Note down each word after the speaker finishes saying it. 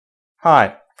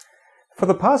Hi. For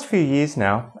the past few years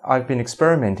now, I've been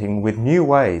experimenting with new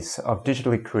ways of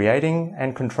digitally creating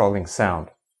and controlling sound.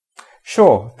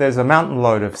 Sure, there's a mountain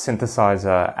load of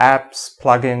synthesizer apps,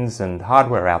 plugins, and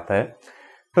hardware out there,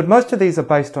 but most of these are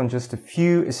based on just a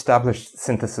few established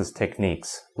synthesis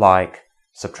techniques like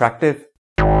Subtractive,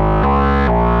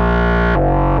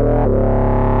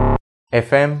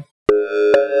 FM,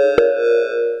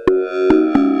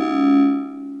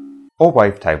 or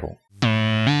Wavetable.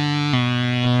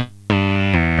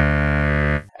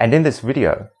 And in this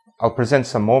video, I'll present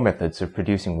some more methods of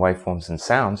producing waveforms and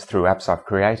sounds through apps I've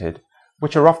created,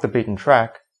 which are off the beaten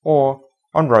track or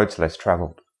on roads less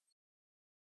traveled.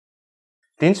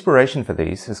 The inspiration for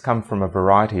these has come from a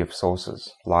variety of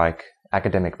sources, like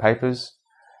academic papers.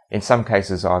 In some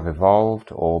cases I've evolved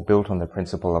or built on the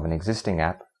principle of an existing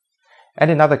app,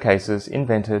 and in other cases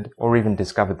invented or even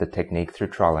discovered the technique through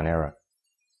trial and error.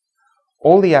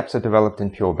 All the apps are developed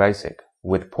in Pure Basic,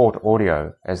 with Port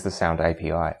Audio as the sound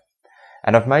API,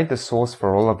 and I've made the source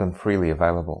for all of them freely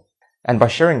available. And by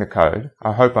sharing the code,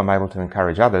 I hope I'm able to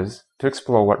encourage others to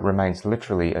explore what remains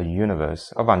literally a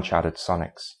universe of uncharted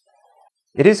sonics.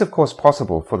 It is of course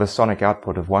possible for the sonic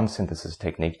output of one synthesis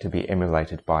technique to be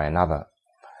emulated by another.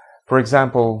 For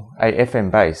example, a FM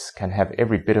bass can have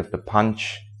every bit of the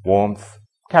punch, warmth,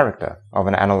 character of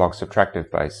an analog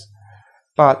subtractive bass.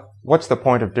 But what's the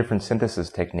point of different synthesis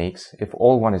techniques if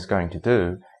all one is going to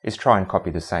do is try and copy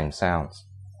the same sounds?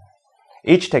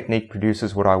 Each technique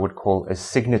produces what I would call a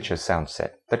signature sound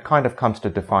set that kind of comes to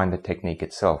define the technique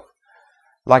itself.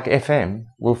 Like FM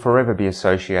will forever be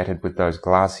associated with those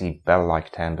glassy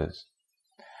bell-like timbres.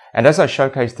 And as I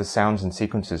showcase the sounds and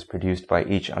sequences produced by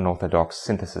each unorthodox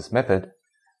synthesis method,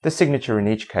 the signature in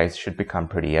each case should become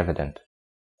pretty evident.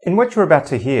 In what you're about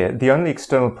to hear, the only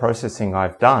external processing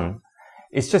I've done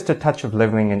is just a touch of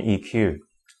leveling and EQ.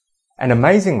 And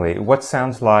amazingly, what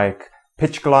sounds like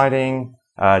pitch gliding,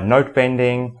 note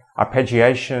bending,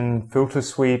 arpeggiation, filter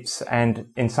sweeps, and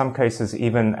in some cases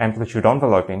even amplitude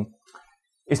enveloping,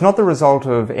 is not the result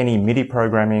of any MIDI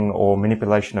programming or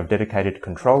manipulation of dedicated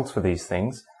controls for these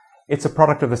things. It's a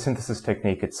product of the synthesis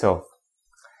technique itself.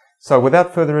 So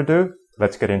without further ado,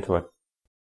 let's get into it.